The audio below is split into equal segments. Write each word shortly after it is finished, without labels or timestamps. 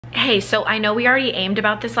Hey, so I know we already aimed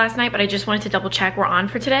about this last night, but I just wanted to double check we're on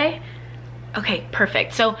for today. Okay,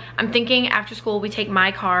 perfect. So I'm thinking after school we take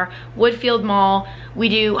my car, Woodfield Mall, we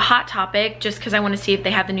do Hot Topic just because I want to see if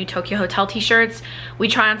they have the new Tokyo Hotel t-shirts. We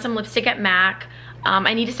try on some lipstick at MAC.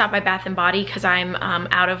 I need to stop by Bath & Body because I'm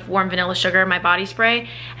out of Warm Vanilla Sugar, my body spray.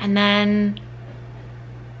 And then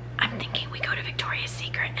I'm thinking we go to Victoria's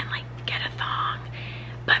Secret and like get a thong,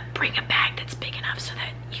 but bring a bag that's big enough so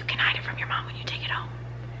that you can hide it from your mom when you take it home.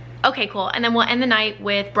 Okay, cool. And then we'll end the night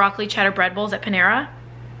with broccoli cheddar bread bowls at Panera.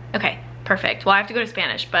 Okay, perfect. Well, I have to go to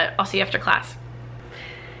Spanish, but I'll see you after class.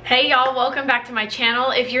 Hey y'all, welcome back to my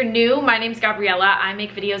channel. If you're new, my name's Gabriela. I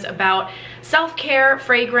make videos about self-care,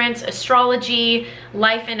 fragrance, astrology,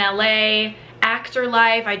 life in LA, actor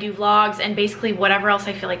life. I do vlogs and basically whatever else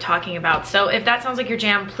I feel like talking about. So if that sounds like your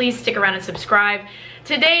jam, please stick around and subscribe.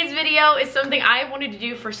 Today's video is something I wanted to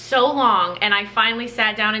do for so long and I finally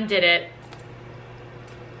sat down and did it.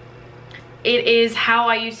 It is how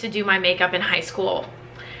I used to do my makeup in high school.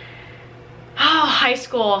 Oh, high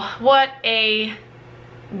school, what a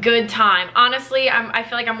good time. Honestly, I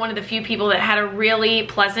feel like I'm one of the few people that had a really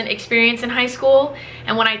pleasant experience in high school.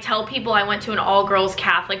 And when I tell people I went to an all-girls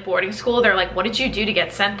Catholic boarding school, they're like, what did you do to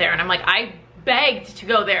get sent there? And I'm like, I begged to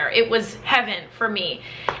go there. It was heaven for me.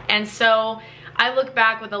 And so I look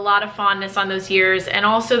back with a lot of fondness on those years. And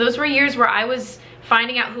also those were years where I was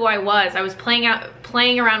finding out who I was. I was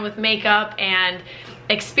playing around with makeup and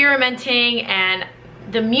experimenting, and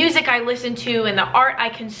the music I listened to and the art I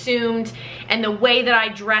consumed and the way that I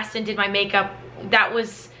dressed and did my makeup, that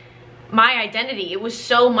was my identity. It was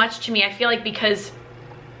so much to me. I feel like because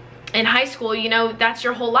in high school, you know, that's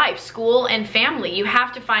your whole life, school and family. You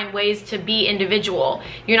have to find ways to be individual.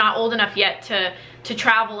 You're not old enough yet to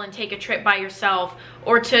travel and take a trip by yourself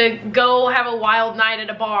or to go have a wild night at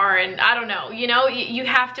a bar, and I don't know, you know, you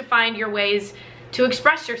have to find your ways to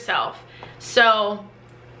express yourself. So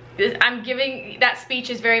I'm giving that speech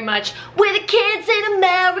is very much, we're the kids in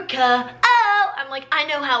America. Oh, I'm like, I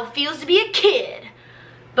know how it feels to be a kid.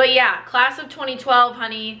 But yeah, class of 2012,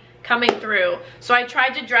 honey, coming through. So I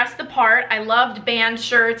tried to dress the part. I loved band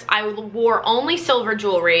shirts. I wore only silver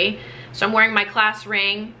jewelry. So I'm wearing my class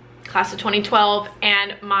ring, class of 2012,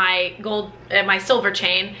 and my gold, my silver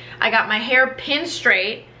chain. I got my hair pinned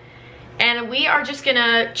straight, and we are just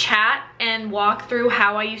gonna chat and walk through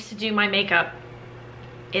how I used to do my makeup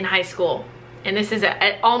in high school. And this is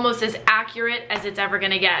almost as accurate as it's ever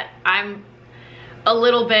gonna get. I'm a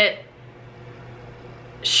little bit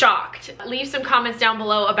shocked. Leave some comments down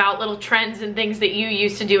below about little trends and things that you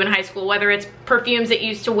used to do in high school, whether it's perfumes that you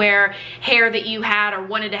used to wear, hair that you had or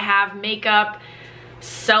wanted to have, makeup,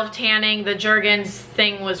 self-tanning. The Jergens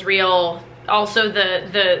thing was real. Also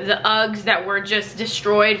the Uggs that were just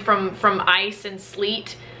destroyed from ice and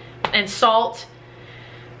sleet and salt.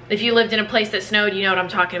 If you lived in a place that snowed, you know what I'm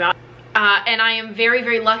talking about. And I am very,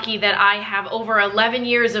 very lucky that I have over 11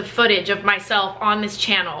 years of footage of myself on this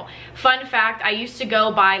channel. Fun fact, I used to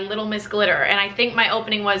go by Little Miss Glitter, and I think my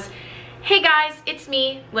opening was, hey guys, it's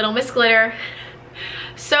me, Little Miss Glitter.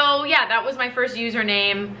 So yeah, that was my first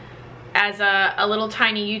username as a little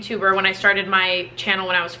tiny YouTuber when I started my channel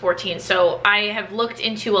when I was 14. So I have looked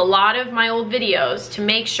into a lot of my old videos to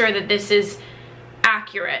make sure that this is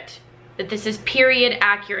accurate, that this is period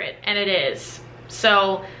accurate, and it is.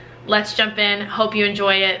 So let's jump in. Hope you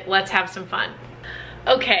enjoy it. Let's have some fun.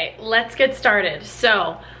 Okay, let's get started.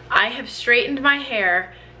 So I have straightened my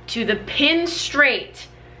hair to the pin straight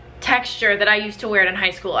texture that I used to wear it in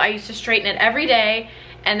high school. I used to straighten it every day,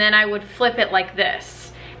 and then I would flip it like this.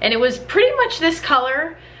 And it was pretty much this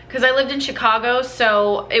color because I lived in Chicago,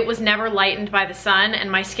 so it was never lightened by the sun,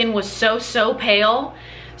 and my skin was so pale.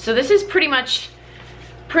 So this is pretty much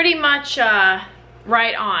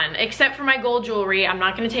right on, except for my gold jewelry. I'm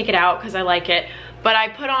not gonna take it out because I like it, but I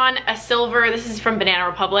put on a silver, this is from Banana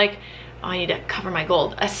Republic. Oh, I need to cover my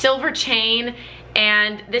gold. A silver chain,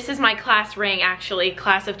 and this is my class ring actually,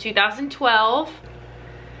 class of 2012.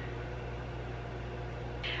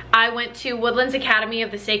 I went to Woodlands Academy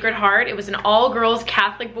of the Sacred Heart. It was an all-girls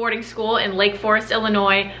Catholic boarding school in Lake Forest,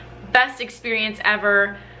 Illinois. Best experience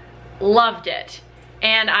ever, loved it.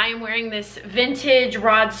 And I am wearing this vintage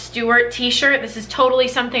Rod Stewart t-shirt. This is totally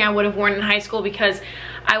something I would have worn in high school because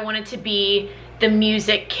I wanted to be the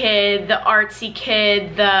music kid, the artsy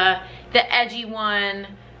kid, the edgy one,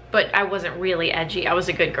 but I wasn't really edgy. I was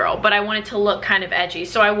a good girl, but I wanted to look kind of edgy.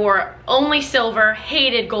 So I wore only silver,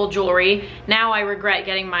 hated gold jewelry. Now I regret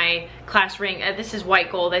getting my class ring. This is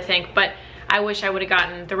white gold, I think, but I wish I would have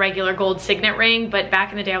gotten the regular gold signet ring, but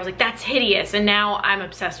back in the day I was like, that's hideous, and now I'm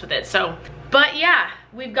obsessed with it. So, but yeah,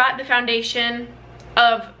 we've got the foundation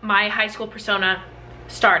of my high school persona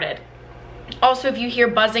started. Also, if you hear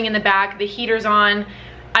buzzing in the back, the heater's on.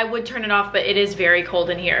 I would turn it off, but it is very cold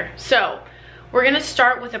in here. So we're gonna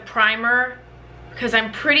start with a primer because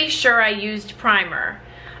I'm pretty sure I used primer.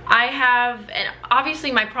 I have, and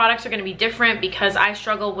obviously my products are gonna be different because I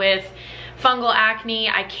struggle with fungal acne.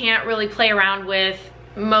 I can't really play around with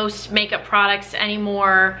most makeup products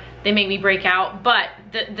anymore. They make me break out, but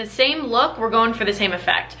the same look, we're going for the same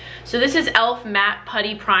effect. So this is e.l.f. Matte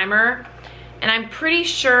Putty Primer, and I'm pretty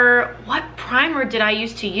sure, what primer did I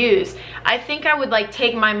used to use? I think I would like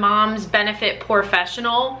take my mom's Benefit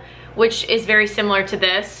Professional, which is very similar to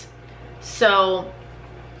this. So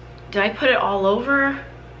did I put it all over?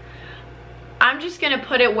 I'm just gonna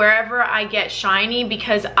put it wherever I get shiny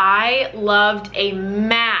because I loved a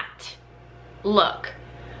matte look.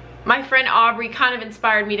 My friend Aubrey kind of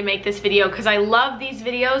inspired me to make this video because I love these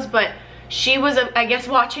videos, but she was, I guess,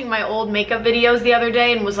 watching my old makeup videos the other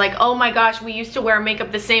day and was like, oh my gosh, we used to wear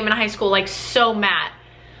makeup the same in high school, like so matte.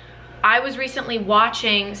 I was recently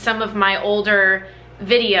watching some of my older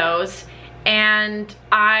videos and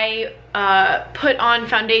I put on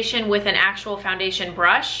foundation with an actual foundation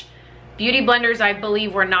brush. Beauty blenders, I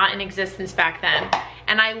believe, were not in existence back then.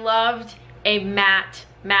 And I loved a matte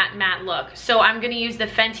look. So I'm gonna use the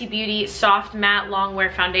Fenty Beauty Soft Matte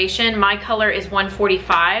Longwear Foundation. My color is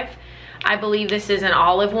 145. I believe this is an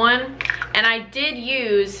olive one. And I did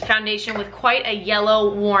use foundation with quite a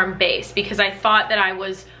yellow warm base because I thought that I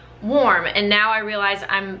was warm, and now I realize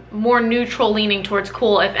I'm more neutral leaning towards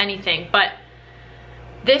cool, if anything. But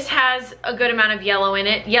this has a good amount of yellow in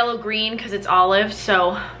it, yellow green because it's olive.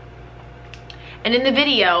 So, and in the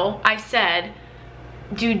video I said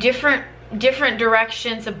do different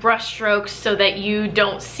directions of brush strokes so that you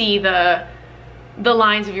don't see the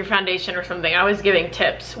lines of your foundation or something. I was giving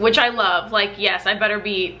tips, which I love. Like, yes, I better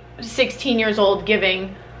be 16 years old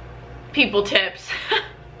giving people tips.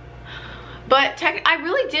 But I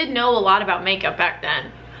really did know a lot about makeup back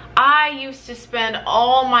then. I used to spend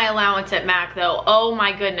all my allowance at MAC though. Oh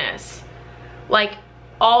my goodness. Like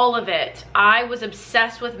all of it. I was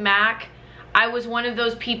obsessed with MAC. I was one of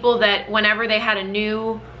those people that whenever they had a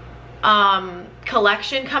new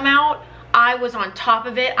collection come out, I was on top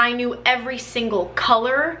of it. I knew every single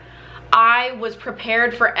color. I was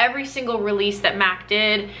prepared for every single release that MAC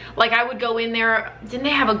did. Like I would go in there, didn't they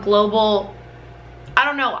have a global, I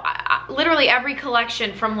don't know, literally every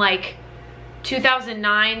collection from like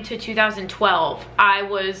 2009 to 2012 I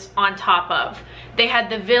was on top of. They had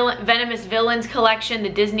the Venomous Villains collection,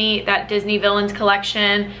 that Disney Villains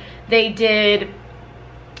collection. They did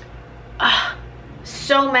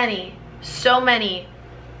so many,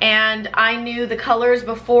 and I knew the colors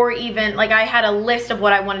before even, like I had a list of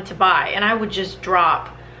what I wanted to buy and I would just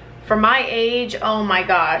drop. For my age, oh my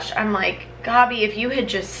gosh, I'm like, Gabi, if you had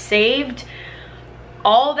just saved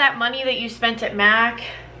all that money that you spent at MAC,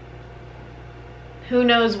 who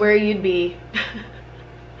knows where you'd be.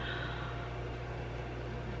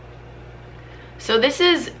 So this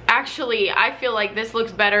is actually, I feel like this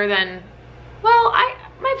looks better than, well,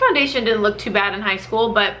 my foundation didn't look too bad in high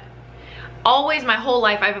school, but always my whole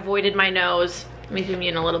life I've avoided my nose. Let me zoom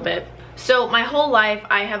in a little bit. So my whole life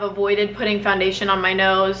I have avoided putting foundation on my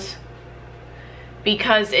nose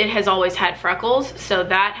because it has always had freckles, so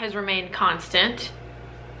that has remained constant.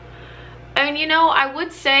 And you know, I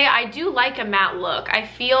would say I do like a matte look. I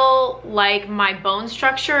feel like my bone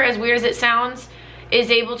structure, as weird as it sounds, is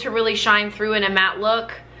able to really shine through in a matte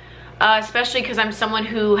look, especially because I'm someone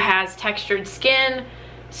who has textured skin.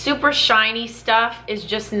 Super shiny stuff is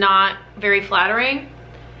just not very flattering.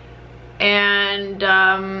 And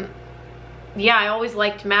yeah, I always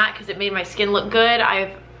liked matte because it made my skin look good.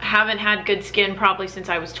 I haven't had good skin probably since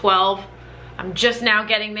I was 12. I'm just now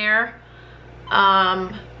getting there.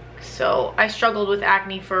 So I struggled with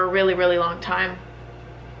acne for a really, really long time.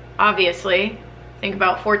 Obviously, I think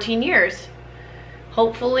about 14 years.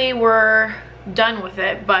 Hopefully we're done with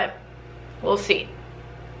it, but we'll see.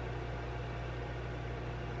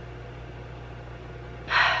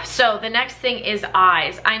 So the next thing is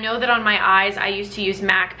eyes. I know that on my eyes I used to use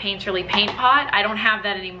MAC Painterly Paint Pot. I don't have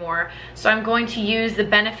that anymore. So I'm going to use the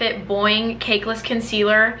Benefit Boing Cakeless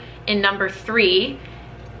Concealer in number 3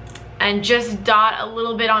 and just dot a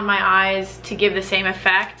little bit on my eyes to give the same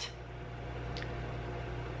effect.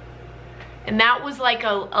 And that was like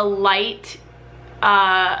a light,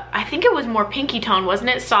 I think it was more pinky tone, wasn't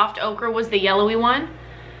it? Soft Ochre was the yellowy one.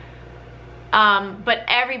 But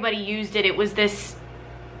everybody used it. It was this,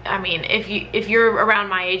 I mean, if you're around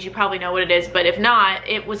my age, you probably know what it is, but if not,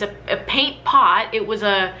 it was a paint pot. It was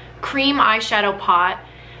a cream eyeshadow pot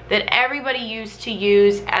that everybody used to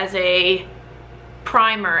use as a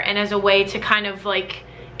primer and as a way to kind of like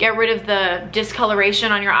get rid of the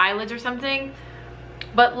discoloration on your eyelids or something.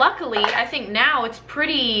 But luckily, I think now it's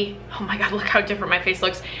pretty, oh my God, look how different my face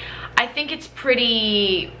looks. I think it's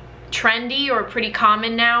pretty trendy or pretty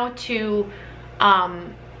common now to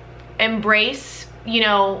embrace, you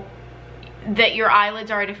know, that your eyelids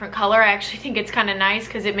are a different color. I actually think it's kind of nice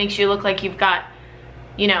because it makes you look like you've got,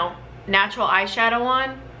 you know, natural eyeshadow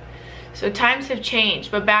on. So times have changed,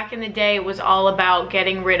 but back in the day it was all about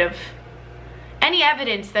getting rid of any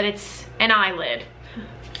evidence that it's an eyelid.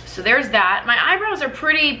 So there's that. My eyebrows are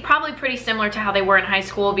probably pretty similar to how they were in high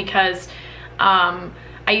school because I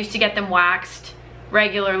used to get them waxed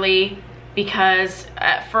regularly because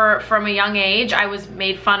from a young age I was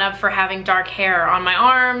made fun of for having dark hair on my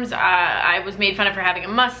arms. I was made fun of for having a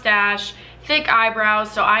mustache, thick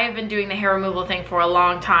eyebrows, so I have been doing the hair removal thing for a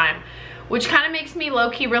long time, which kind of makes me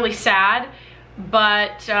low-key really sad,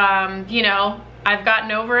 but you know, I've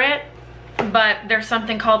gotten over it. But there's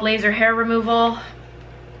something called laser hair removal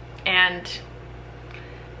and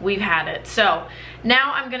we've had it. So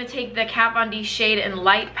now I'm gonna take the Kat Von D Shade and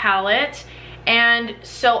Light palette. And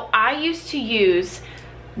so I used to use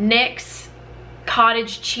NYX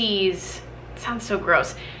cottage cheese, it sounds so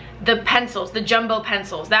gross, the pencils, the jumbo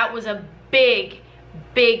pencils. That was a big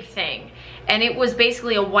thing. And it was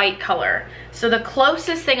basically a white color. So the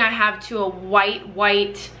closest thing I have to a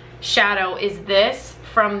white shadow is this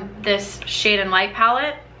from this Shade and Light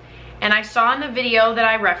palette. And I saw in the video that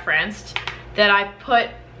I referenced that I put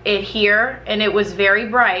it here and it was very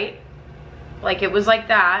bright. Like it was like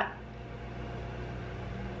that.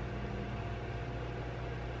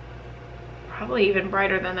 Probably even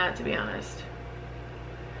brighter than that, to be honest.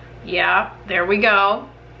 Yeah, there we go.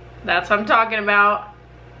 That's what I'm talking about.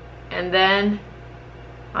 And then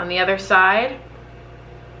on the other side.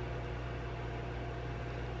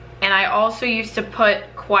 And I also used to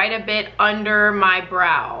put quite a bit under my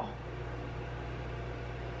brow.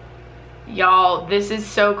 Y'all, this is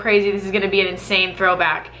so crazy. This is gonna be an insane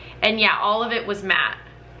throwback. And yeah, all of it was matte.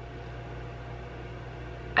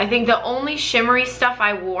 I think the only shimmery stuff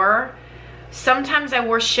I wore, sometimes I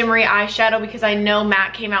wore shimmery eyeshadow because I know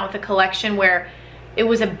Matte came out with a collection where it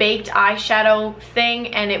was a baked eyeshadow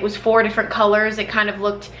thing and it was 4 different colors. It kind of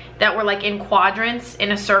looked, that were like in quadrants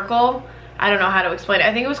in a circle. I don't know how to explain it.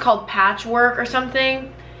 I think it was called Patchwork or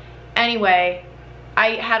something. Anyway,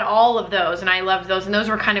 I had all of those and I loved those, and those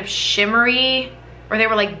were kind of shimmery, or they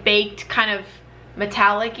were like baked, kind of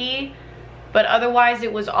metallic-y. But otherwise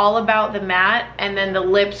it was all about the matte, and then the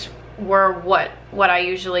lips were what I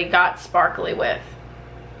usually got sparkly with.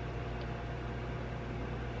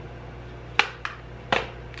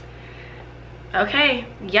 Okay,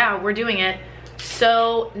 yeah, we're doing it.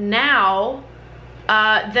 So now,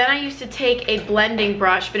 then I used to take a blending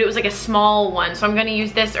brush, but it was like a small one. So I'm gonna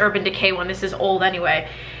use this Urban Decay one. This is old anyway.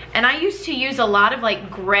 And I used to use a lot of like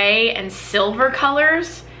gray and silver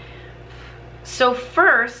colors. So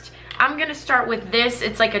first, I'm gonna start with this.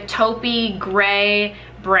 It's like a taupey gray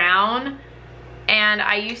brown. And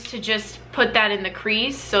I used to just put that in the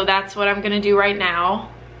crease. So that's what I'm gonna do right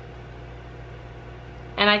now.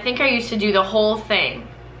 And I think I used to do the whole thing,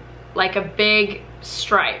 like a big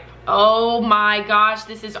stripe. Oh my gosh,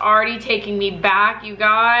 this is already taking me back, you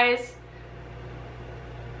guys.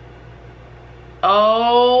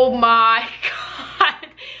 Oh my God.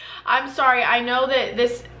 I'm sorry, I know that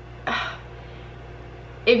this,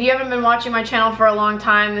 if you haven't been watching my channel for a long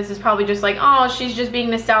time, this is probably just like, oh, she's just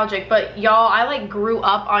being nostalgic. But y'all, I like grew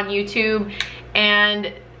up on YouTube,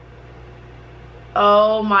 and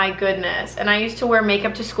oh my goodness. And I used to wear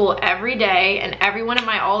makeup to school every day, and everyone at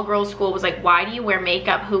my all-girls school was like, why do you wear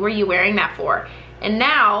makeup? Who are you wearing that for? And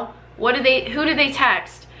now, who do they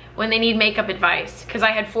text when they need makeup advice? Because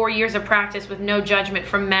I had 4 years of practice with no judgment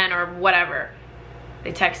from men or whatever.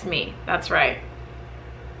 They text me, that's right.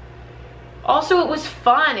 Also, it was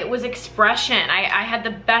fun, it was expression. I had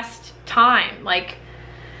the best time, like,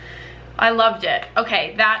 I loved it.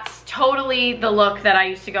 Okay, that's totally the look that I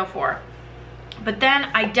used to go for. But then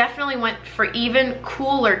I definitely went for even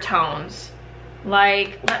cooler tones.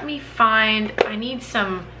 Like, let me find, I need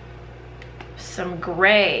some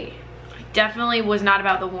gray. I definitely was not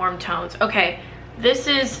about the warm tones. Okay, this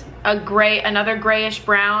is a gray, another grayish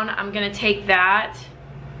brown. I'm gonna take that.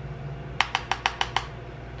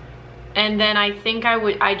 And then I think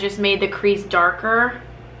I just made the crease darker.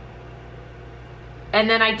 And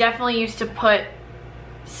then I definitely used to put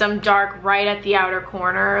some dark right at the outer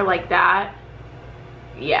corner, like that.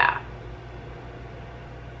 Yeah.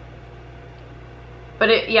 But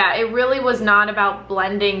it really was not about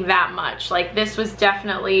blending that much. Like, this was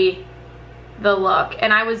definitely the look.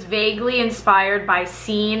 And I was vaguely inspired by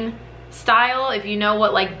scene style, if you know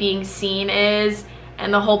what like being seen is,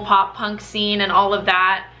 and the whole pop punk scene and all of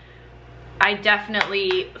that. I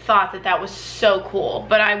definitely thought that that was so cool,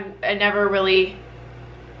 but I never really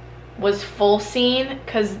was full scene,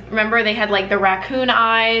 because remember they had like the raccoon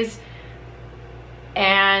eyes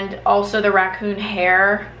and also the raccoon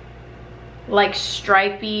hair, like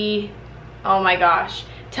stripy. Oh my gosh.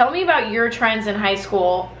 Tell me about your trends in high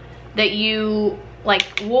school that you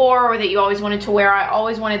like wore or that you always wanted to wear. I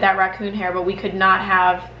always wanted that raccoon hair, but we could not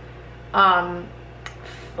have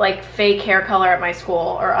like fake hair color at my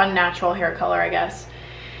school, or unnatural hair color, I guess.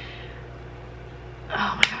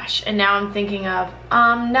 Oh my gosh. And now I'm thinking of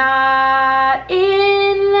I'm not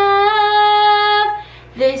in love,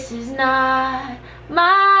 this is not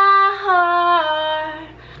my heart.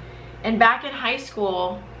 And back in high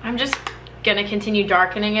school, I'm just gonna continue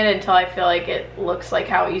darkening it until I feel like it looks like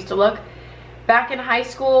how it used to look. Back in high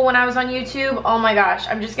school when I was on YouTube, oh my gosh,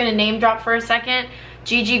 I'm just gonna name drop for a second.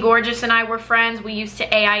 Gigi Gorgeous and I were friends. We used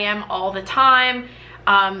to AIM all the time.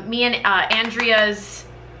 Me and Andrea's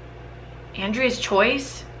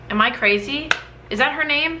Choice, am I crazy? Is that her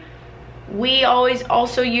name? We always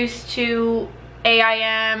also used to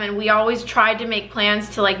AIM, and we always tried to make plans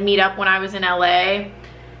to like meet up when I was in LA,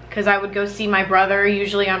 because I would go see my brother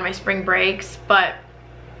usually on my spring breaks, but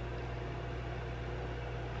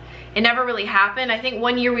it never really happened. I think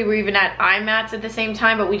one year we were even at IMATS at the same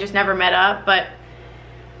time, but we just never met up. But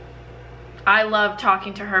I loved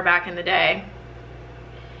talking to her back in the day.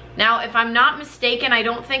 Now, if I'm not mistaken, I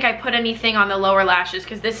don't think I put anything on the lower lashes,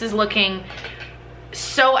 because this is looking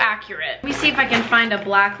so accurate. Let me see if I can find a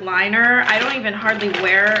black liner. I don't even hardly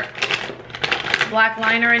wear black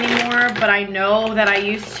liner anymore, but I know that I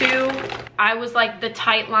used to. I was like the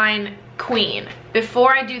tight line queen.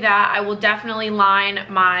 Before I do that, I will definitely line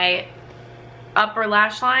my upper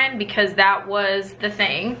lash line, because that was the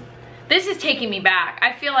thing. This is taking me back.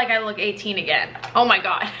 I feel like I look 18 again. Oh my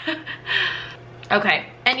God. Okay,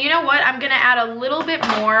 and you know what? I'm gonna add a little bit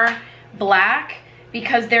more black,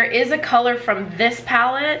 because there is a color from this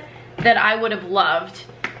palette that I would have loved.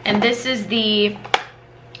 And this is the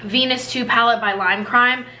Venus 2 palette by Lime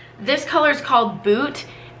Crime. This color is called Boot,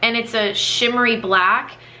 and it's a shimmery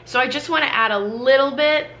black. So I just want to add a little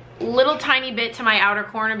tiny bit to my outer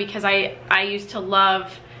corner, because I used to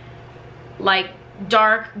love like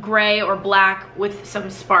dark gray or black with some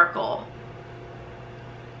sparkle.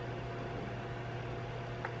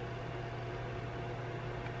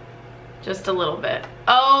 Just a little bit.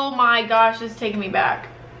 Oh my gosh, this is taking me back.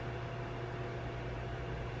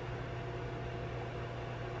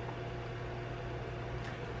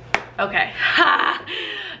 Okay.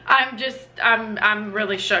 I'm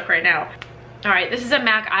really shook right now. All right, this is a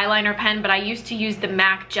MAC eyeliner pen, but I used to use the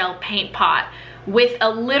MAC gel paint pot with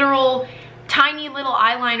a literal tiny little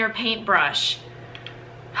eyeliner paintbrush.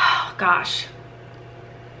 Oh gosh.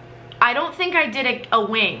 I don't think I did a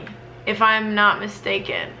wing, if I'm not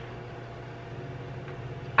mistaken.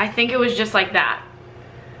 I think it was just like that.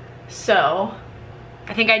 So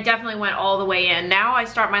I think I definitely went all the way in. Now I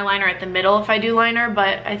start my liner at the middle if I do liner,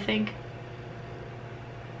 but I think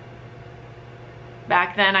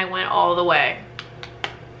back then I went all the way.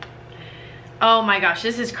 Oh my gosh,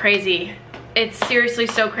 this is crazy. It's seriously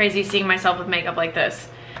so crazy seeing myself with makeup like this.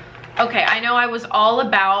 Okay, I know I was all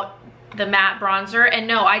about the matte bronzer, and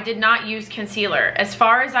no, I did not use concealer. As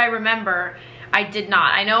far as I remember, I did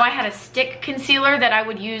not. I know I had a stick concealer that I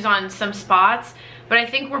would use on some spots, but I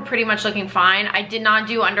think we're pretty much looking fine. I did not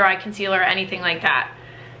do under eye concealer or anything like that.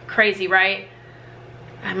 Crazy, right?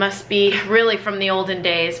 I must be really from the olden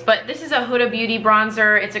days. But this is a Huda Beauty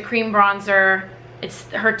bronzer. It's a cream bronzer. It's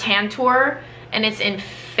her Tantour, and it's in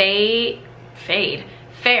Fair.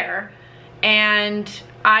 And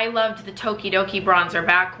I loved the Tokidoki bronzer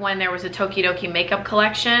back when there was a Tokidoki makeup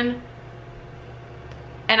collection.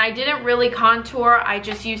 And I didn't really contour, I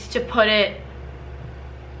just used to put it,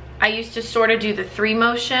 I used to sort of do the 3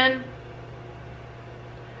 motion.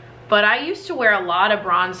 But I used to wear a lot of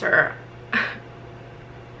bronzer.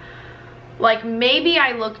 Like maybe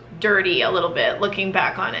I looked dirty a little bit looking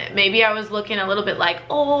back on it. Maybe I was looking a little bit like,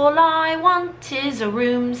 all I want is a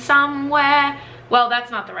room somewhere. Well, that's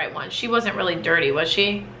not the right one. She wasn't really dirty, was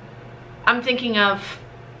she? I'm thinking of,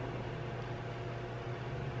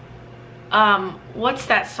 what's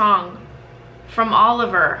that song from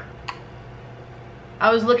Oliver?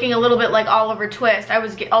 I was looking a little bit like Oliver Twist. I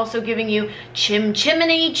was also giving you chim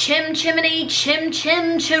chimney, chim chimney, chim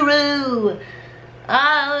chim chiroo.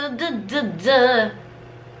 Ah, duh, duh, duh.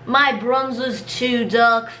 My bronzer's too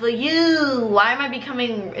dark for you. Why am I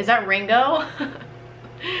becoming, is that Ringo?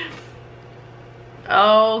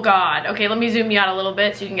 Oh God. Okay, let me zoom you out a little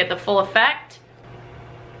bit so you can get the full effect.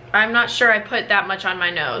 I'm not sure I put that much on my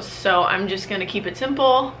nose, so I'm just gonna keep it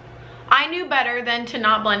simple. I knew better than to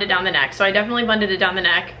not blend it down the neck, so I definitely blended it down the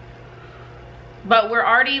neck. But we're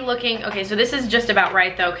already looking, okay, so this is just about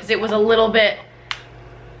right though, because it was a little bit,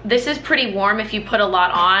 this is pretty warm if you put a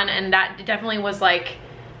lot on, and that definitely was like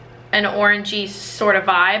an orangey sort of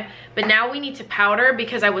vibe. But now we need to powder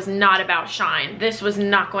because I was not about shine. This was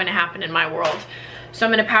not going to happen in my world. So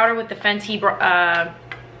I'm gonna powder with the Fenty,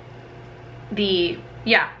 the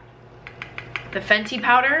Fenty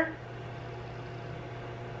powder.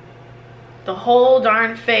 The whole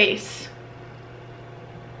darn face.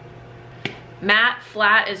 Matte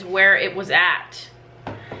flat is where it was at.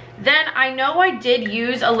 Then I know I did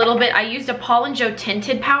use a little bit, I used a Paul & Joe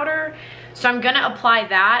tinted powder, so I'm gonna apply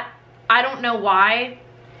that. I don't know why.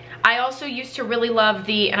 I also used to really love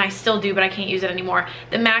the, and I still do, but I can't use it anymore,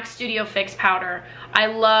 the MAC Studio Fix powder. I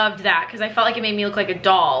loved that because I felt like it made me look like a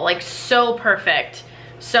doll, like so perfect.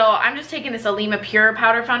 So I'm just taking this Alima Pure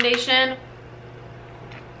powder foundation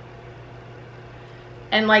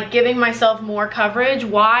and like giving myself more coverage.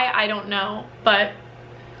 Why? I don't know, but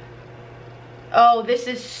oh, this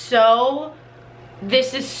is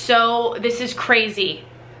crazy.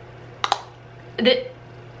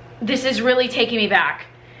 This is really taking me back.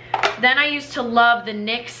 Then I used to love the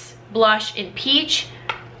NYX blush in Peach,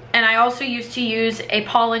 and I also used to use a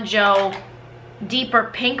Paul & Joe deeper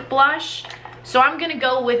pink blush. So I'm gonna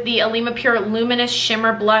go with the Alima Pure Luminous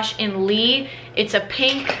Shimmer Blush in Lee. It's a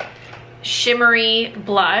pink shimmery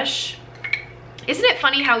blush. Isn't it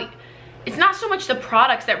funny how it's not so much the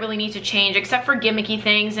products that really need to change, except for gimmicky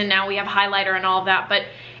things, and now we have highlighter and all of that, but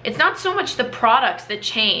it's not so much the products that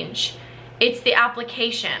change, it's the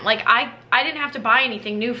application. Like I didn't have to buy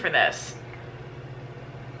anything new for this.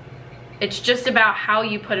 It's just about how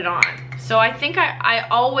you put it on. So I think I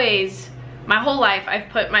always, my whole life, I've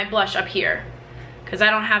put my blush up here because I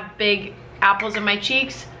don't have big apples in my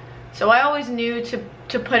cheeks. So I always knew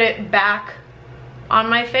to put it back on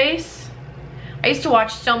my face. I used to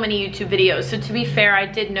watch so many YouTube videos, so to be fair, I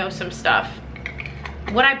did know some stuff.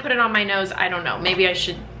 When I put it on my nose, I don't know. Maybe I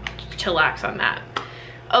should chillax on that.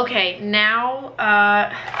 Okay, now,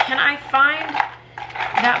 can I find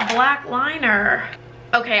that black liner?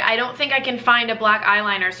 Okay, I don't think I can find a black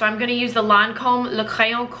eyeliner, so I'm gonna use the Lancôme Le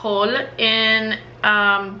Crayon Colle in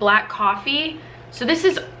Black Coffee. So this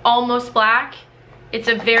is almost black. It's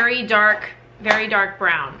a very dark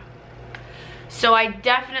brown. So I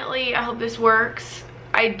definitely, I hope this works,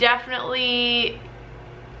 I definitely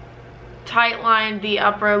tight lined the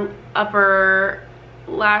upper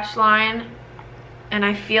lash line, and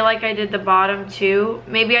I feel like I did the bottom too.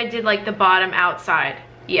 Maybe I did like the bottom outside.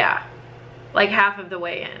 Yeah, like half of the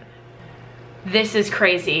way in. This is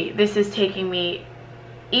crazy. This is taking me,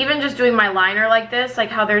 even just doing my liner like this, like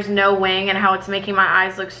how there's no wing and how it's making my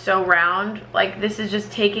eyes look so round, like this is just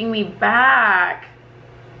taking me back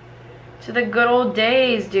to the good old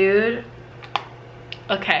days, dude.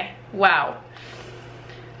 Okay, wow.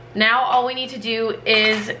 Now all we need to do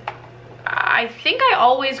is, I think I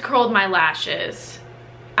always curled my lashes.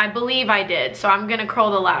 I believe I did, so I'm gonna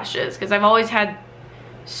curl the lashes because I've always had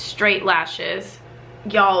straight lashes.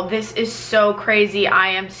 Y'all, this is so crazy. I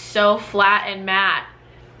am so flat and matte.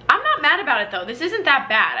 I'm not mad about it though. This isn't that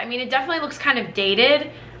bad. I mean, it definitely looks kind of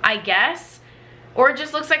dated, I guess. Or it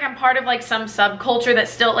just looks like I'm part of like some subculture that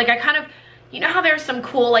still, like I kind of, you know how there's some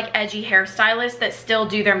cool like edgy hairstylists that still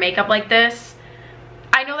do their makeup like this?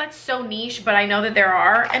 I know that's so niche, but I know that there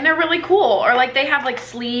are, and they're really cool. Or like they have like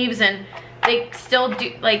sleeves and they still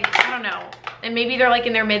do, like, I don't know. And maybe they're like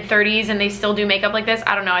in their mid-30s and they still do makeup like this.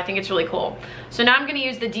 I don't know, I think it's really cool. So now I'm gonna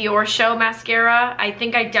use the Dior Show mascara. I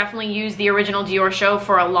think I definitely used the original Dior Show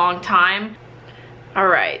for a long time. All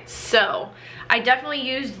right, so I definitely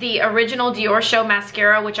used the original Dior Show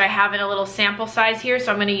mascara, which I have in a little sample size here,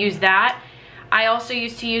 so I'm gonna use that. I also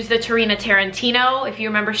used to use the Tarina Tarantino. If you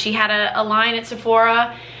remember, she had a line at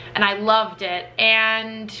Sephora, and I loved it.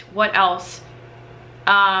 And what else?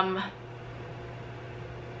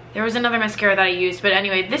 There was another mascara that I used, but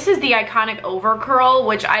anyway, this is the iconic Over Curl,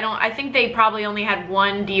 which I think they probably only had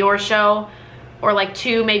one Dior Show, or like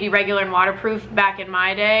two, maybe regular and waterproof back in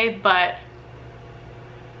my day, but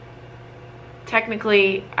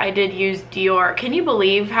technically I did use Dior. Can you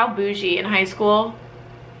believe how bougie in high school?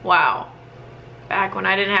 Wow. Back when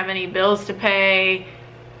I didn't have any bills to pay.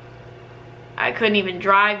 I couldn't even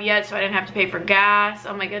drive yet, so I didn't have to pay for gas.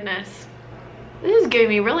 Oh my goodness. This is giving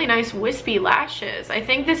me really nice wispy lashes. I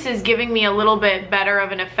think this is giving me a little bit better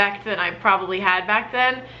of an effect than I probably had back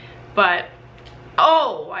then, but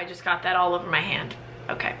oh, I just got that all over my hand.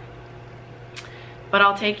 Okay. but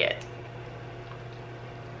I'll take it.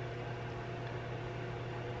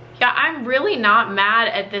 Yeah, I'm really not mad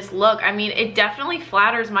at this look. I mean, it definitely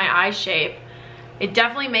flatters my eye shape. It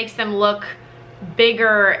definitely makes them look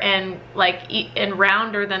bigger and like and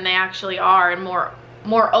rounder than they actually are, and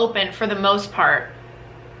more open for the most part.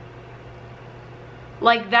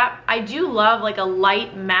 Like that, I do love like a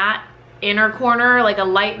light matte inner corner, like a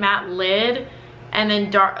light matte lid, and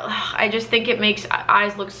then dark. I just think it makes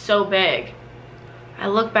eyes look so big. I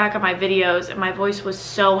look back at my videos and my voice was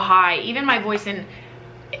so high. Even my voice in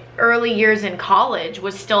early years in college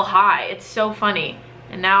was still high. It's so funny.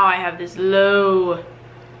 And now I have this low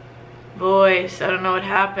voice. I don't know what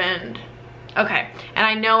happened. Okay, and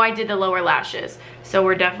I know I did the lower lashes, so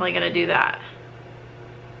we're definitely gonna do that.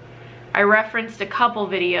 I referenced a couple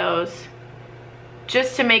videos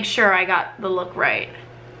just to make sure I got the look right.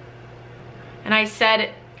 And I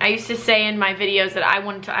used to say in my videos that I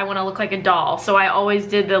want to look like a doll, so I always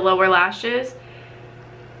did the lower lashes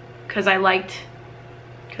because I liked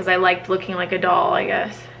looking like a doll, I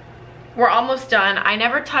guess. We're almost done. I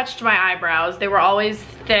never touched my eyebrows. They were always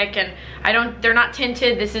thick, and they're not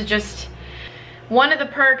tinted. This is just one of the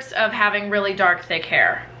perks of having really dark, thick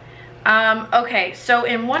hair. Okay, so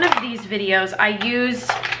in one of these videos, I used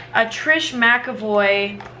a Trish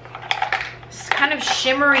McEvoy kind of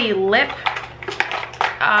shimmery lip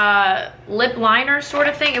liner sort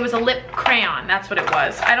of thing. It was a lip crayon, that's what it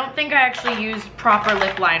was. I don't think I actually used proper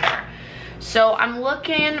lip liner. So I'm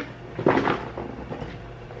looking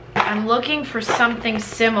for something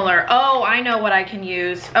similar. Oh, I know what I can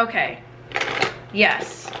use. Okay,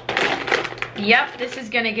 yes. Yep, this is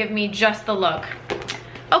gonna give me just the look.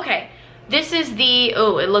 Okay, this is the,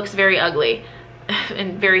 oh, it looks very ugly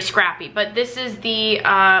and very scrappy, but this is the,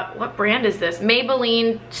 what brand is this?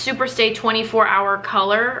 Maybelline Superstay 24-hour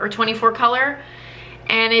color, or 24 color,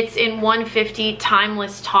 and it's in 150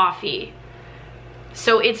 Timeless Toffee.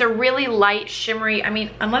 So it's a really light, shimmery, I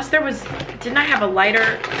mean, unless there was, didn't I have a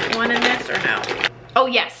lighter one in this or no? Oh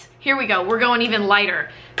yes, here we go, we're going even lighter.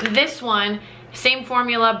 This one, same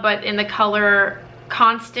formula, but in the color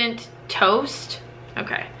Constant Toast.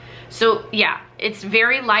 Okay, so yeah, it's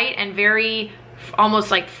very light and very almost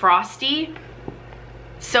like frosty.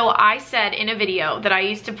 So I said in a video that I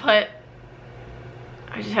used to put,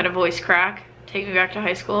 I just had a voice crack, take me back to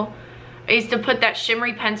high school. I used to put that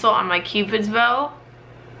shimmery pencil on my Cupid's bow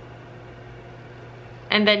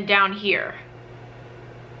and then down here.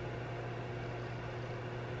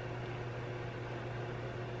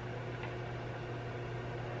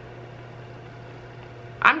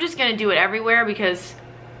 I'm just gonna do it everywhere because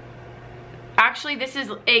actually this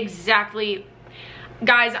is exactly,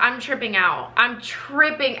 guys, I'm tripping out. I'm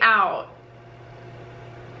tripping out.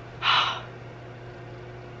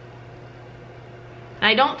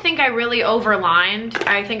 I don't think I really overlined.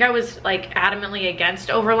 I think I was like adamantly against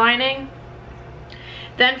overlining.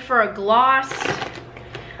 Then for a gloss,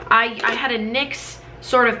 I had a NYX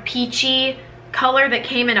sort of peachy color that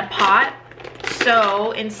came in a pot.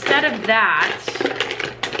 So instead of that,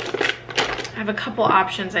 I have a couple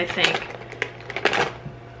options, I think.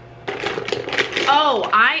 Oh,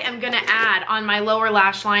 I am gonna add on my lower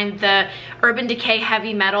lash line the Urban Decay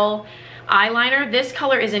Heavy Metal eyeliner. This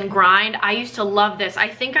color is in Grind. I used to love this. I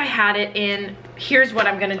think I had it in, here's what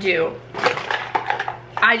I'm gonna do.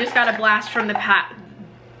 I just got a blast from the past.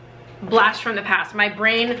 My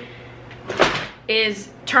brain is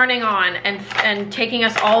turning on and taking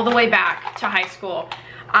us all the way back to high school.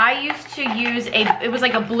 I used to use it was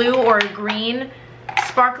like a blue or a green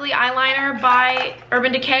sparkly eyeliner by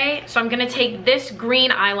Urban Decay. So I'm gonna take this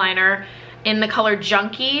green eyeliner in the color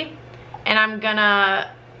Junkie, and I'm gonna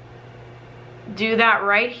do that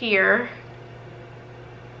right here.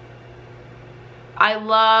 I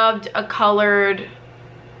loved a colored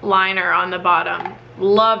liner on the bottom.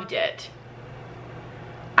 Loved it.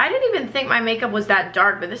 I didn't even think my makeup was that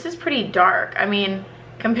dark, but this is pretty dark. I mean,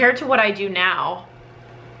 compared to what I do now,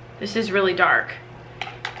 this is really dark.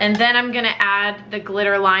 And then I'm gonna add the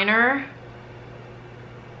glitter liner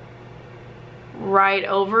right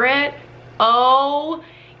over it. Oh,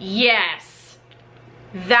 yes.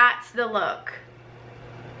 That's the look.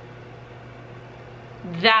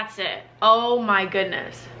 That's it. Oh my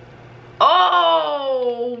goodness.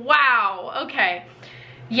 Oh, wow. Okay.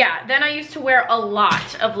 Yeah, then I used to wear a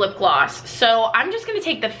lot of lip gloss. So I'm just gonna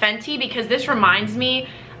take the Fenty because this reminds me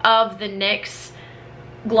of the NYX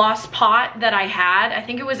gloss pot that I had. I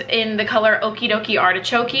think it was in the color Okie Dokie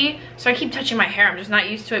Artichoke. So I keep touching my hair. I'm just not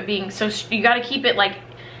used to it being so, you gotta keep it like,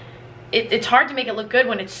 it's hard to make it look good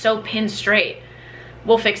when it's so pinned straight.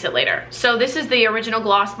 We'll fix it later. So this is the original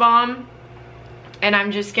Gloss Bomb. And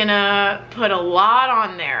I'm just gonna put a lot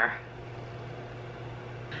on there.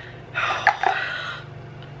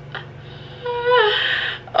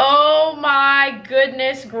 Oh my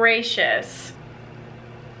goodness gracious.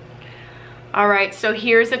 All right, so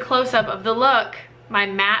here's a close-up of the look. My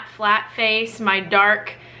matte flat face, my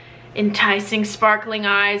dark, enticing sparkling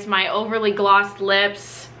eyes, my overly glossed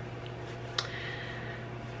lips.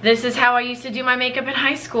 This is how I used to do my makeup in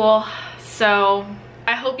high school. So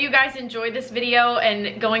I hope you guys enjoyed this video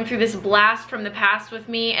and going through this blast from the past with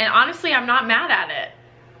me. And honestly, I'm not mad at it.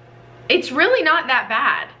 It's really not that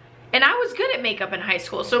bad. And I was good at makeup in high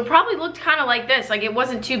school, so it probably looked kind of like this. Like, it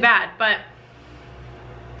wasn't too bad, but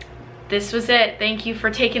this was it. Thank you for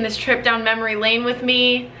taking this trip down memory lane with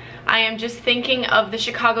me. I am just thinking of the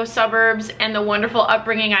Chicago suburbs and the wonderful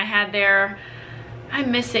upbringing I had there. I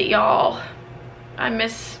miss it, y'all. I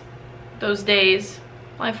miss those days.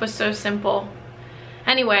 Life was so simple.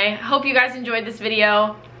 Anyway, I hope you guys enjoyed this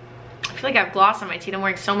video. I feel like I have gloss on my teeth. I'm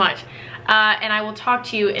wearing so much. And I will talk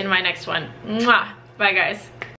to you in my next one. Mwah. Bye, guys.